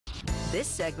This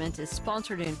segment is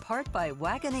sponsored in part by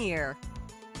Wagoneer.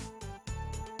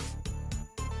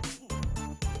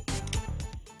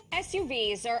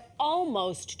 SUVs are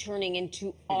almost turning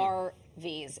into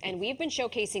RVs, and we've been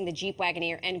showcasing the Jeep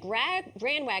Wagoneer and Grand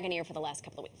Wagoneer for the last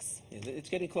couple of weeks. It's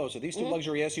getting closer. These two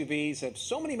luxury SUVs have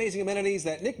so many amazing amenities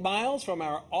that Nik Miles from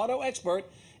our auto expert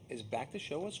is back to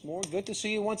show us more. Good to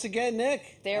see you once again,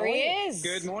 Nick. There he is.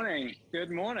 Good morning. Good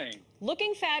morning.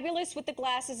 Looking fabulous with the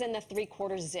glasses and the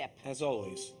three-quarter zip. As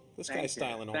always. This guy's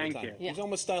styling all the Thank time. you. He's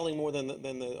almost styling more than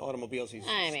the automobiles he's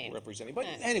representing. But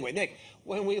I mean. anyway, Nick,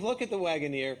 when we look at the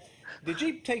Wagoneer, did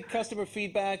Jeep take customer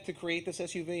feedback to create this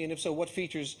SUV? And if so, what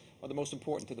features are the most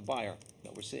important to the buyer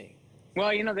that we're seeing?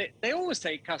 Well, you know, they always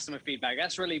take customer feedback.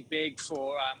 That's really big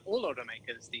for all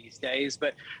automakers these days.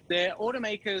 But the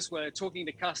automakers were talking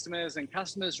to customers, and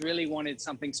customers really wanted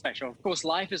something special. Of course,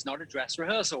 life is not a dress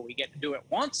rehearsal. We get to do it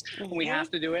once, and we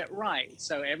have to do it right.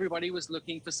 So everybody was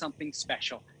looking for something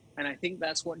special. And I think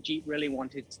that's what Jeep really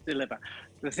wanted to deliver.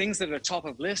 The things that are top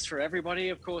of list for everybody,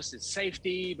 of course, is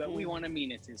safety, but we want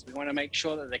amenities. We want to make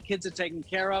sure that the kids are taken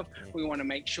care of. We want to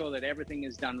make sure that everything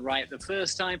is done right the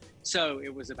first time. So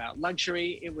it was about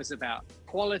luxury. It was about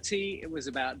quality. It was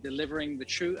about delivering the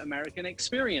true American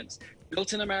experience.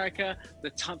 Built in America,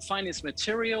 the finest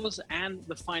materials and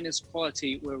the finest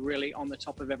quality were really on the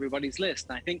top of everybody's list.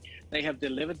 And I think they have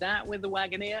delivered that with the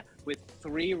Wagoneer. With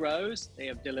 3 rows, they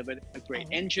have delivered a great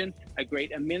engine, a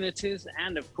great amenities,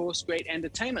 and of course, great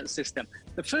entertainment system.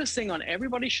 The first thing on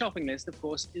everybody's shopping list, of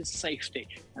course, is safety.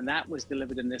 And that was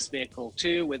delivered in this vehicle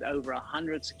too, with over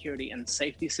 100 security and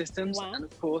safety systems. Wow. And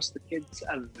of course, the kids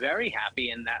are very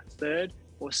happy in that 3rd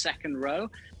or 2nd row.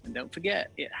 And don't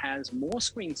forget, it has more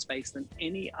screen space than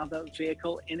any other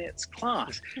vehicle in its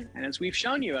class. And as we've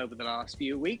shown you over the last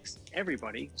few weeks,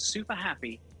 everybody super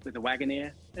happy with the Wagoneer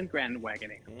and Grand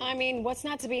Wagoneer. I mean, what's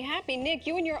not to be happy? Nick,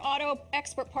 you and your auto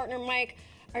expert partner, Mike,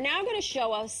 are now going to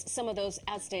show us some of those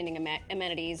outstanding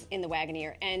amenities in the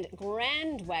Wagoneer and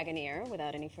Grand Wagoneer.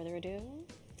 Without any further ado,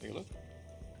 Take a look.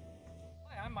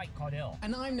 Hi, I'm Mike Caudill.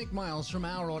 And I'm Nik Miles from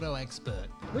Our Auto Expert.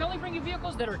 We only bring you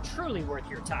vehicles that are truly worth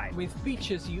your time. With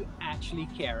features you actually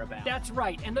care about. That's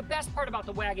right, and the best part about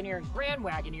the Wagoneer and Grand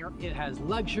Wagoneer, It has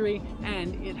luxury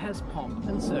and it has pomp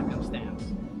and circumstance.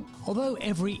 Although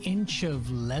every inch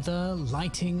of leather,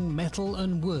 lighting, metal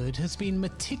and wood has been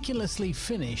meticulously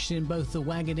finished in both the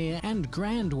Wagoneer and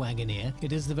Grand Wagoneer,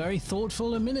 it is the very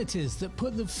thoughtful amenities that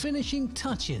put the finishing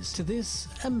touches to this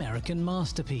American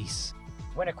masterpiece.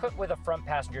 When equipped with a front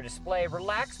passenger display,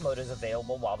 Relax Mode is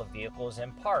available while the vehicle is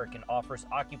in park and offers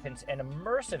occupants an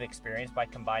immersive experience by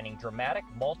combining dramatic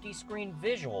multi-screen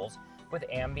visuals with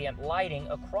ambient lighting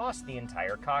across the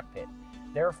entire cockpit.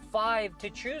 There are 5 to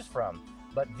choose from,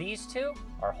 but these 2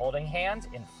 are holding hands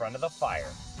in front of the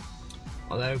fire.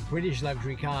 Although British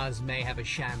luxury cars may have a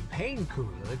champagne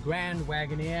cooler, the Grand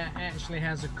Wagoneer actually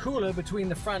has a cooler between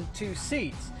the front 2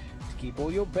 seats to keep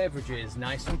all your beverages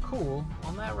nice and cool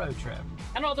on that road trip.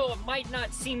 and although it might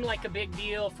not seem like a big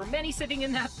deal, for many sitting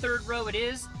in that 3rd row it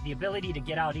is, the ability to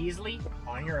get out easily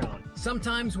on your own.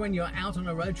 Sometimes when you're out on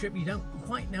a road trip, you don't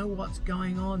quite know what's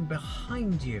going on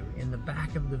behind you in the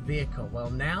back of the vehicle. Well,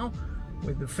 now,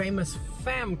 with the famous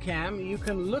Fam Cam, you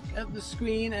can look at the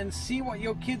screen and see what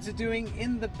your kids are doing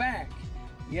in the back.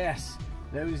 Yes,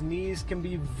 those knees can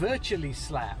be virtually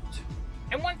slapped.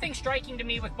 And one thing striking to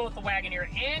me with both the Wagoneer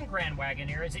and Grand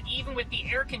Wagoneer is that even with the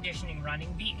air conditioning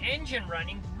running, the engine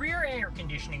running, rear air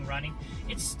conditioning running,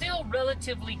 it's still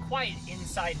relatively quiet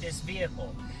inside this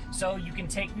vehicle. So you can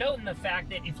take note in the fact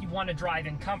that if you want to drive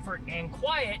in comfort and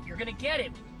quiet, you're going to get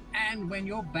it. And when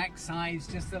your backside's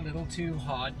just a little too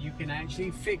hot, you can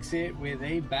actually fix it with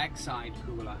a backside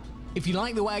cooler. If you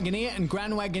like the Wagoneer and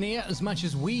Grand Wagoneer as much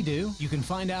as we do, you can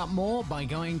find out more by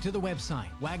going to the website,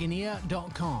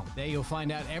 Wagoneer.com. There you'll find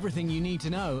out everything you need to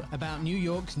know about New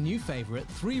York's new favorite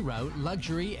 3-row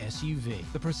luxury SUV.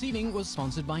 The proceeding was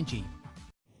sponsored by Jeep.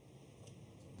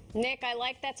 Nick, I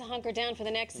like that to hunker down for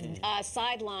the next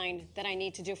sideline that I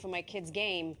need to do for my kids'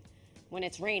 game when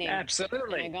it's raining.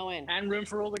 Absolutely. And I go in. And room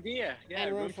for all the gear. Yeah,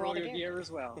 And room for all the your gear as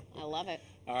well. I love it.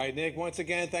 All right, Nick, once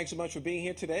again, thanks so much for being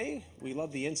here today. We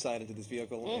love the insight into this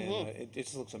vehicle, and it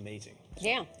just looks amazing.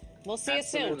 Yeah. We'll see you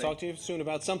soon. We'll talk to you soon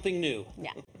about something new.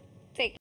 Yeah.